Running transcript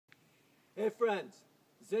Hey friends,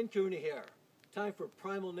 ZenKahuna here. Time for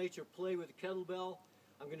primal nature play with a kettlebell.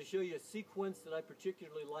 I'm going to show you a sequence that I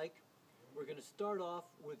particularly like. We're going to start off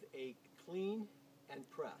with a clean and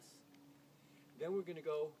press. Then we're going to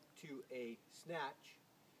go to a snatch,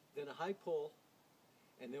 then a high pull,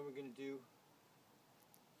 and then we're going to do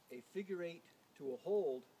a figure eight to a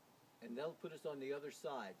hold, and that'll put us on the other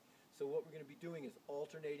side. So what we're going to be doing is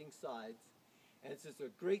alternating sides. And it's just a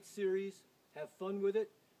great series. Have fun with it.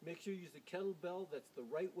 Make sure you use the kettlebell that's the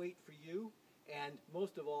right weight for you, and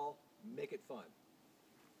most of all, make it fun.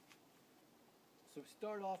 So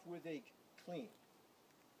start off with a clean.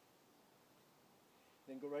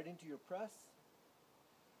 Then go right into your press,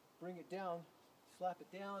 bring it down, slap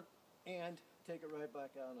it down, and take it right back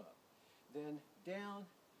on up. Then down,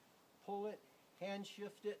 pull it, hand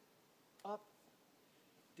shift it, up,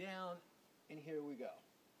 down, and here we go.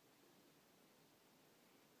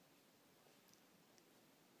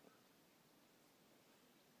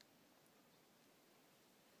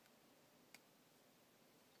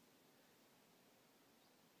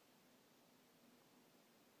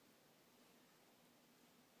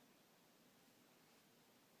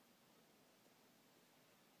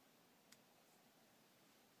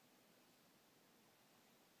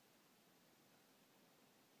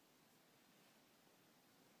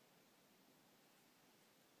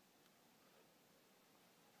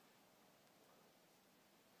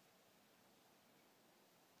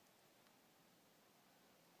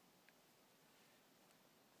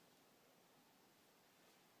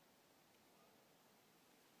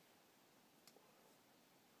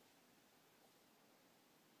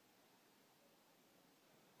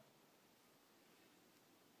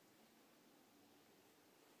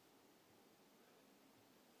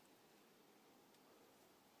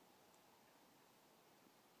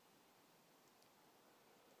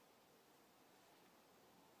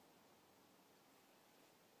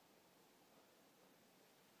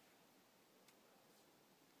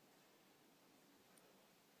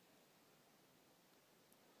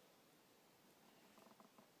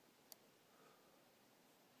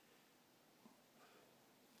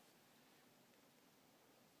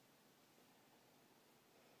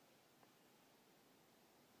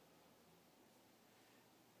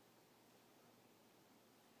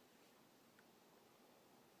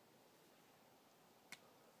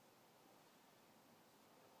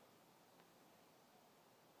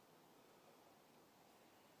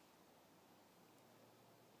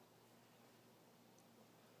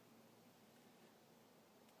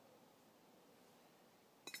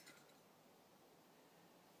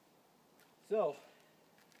 So,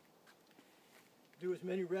 do as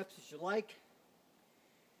many reps as you like,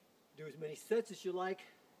 do as many sets as you like,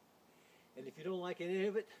 and if you don't like any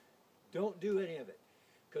of it, don't do any of it.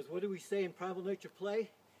 Because what do we say in primal nature play?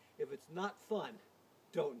 If it's not fun,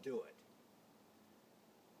 don't do it.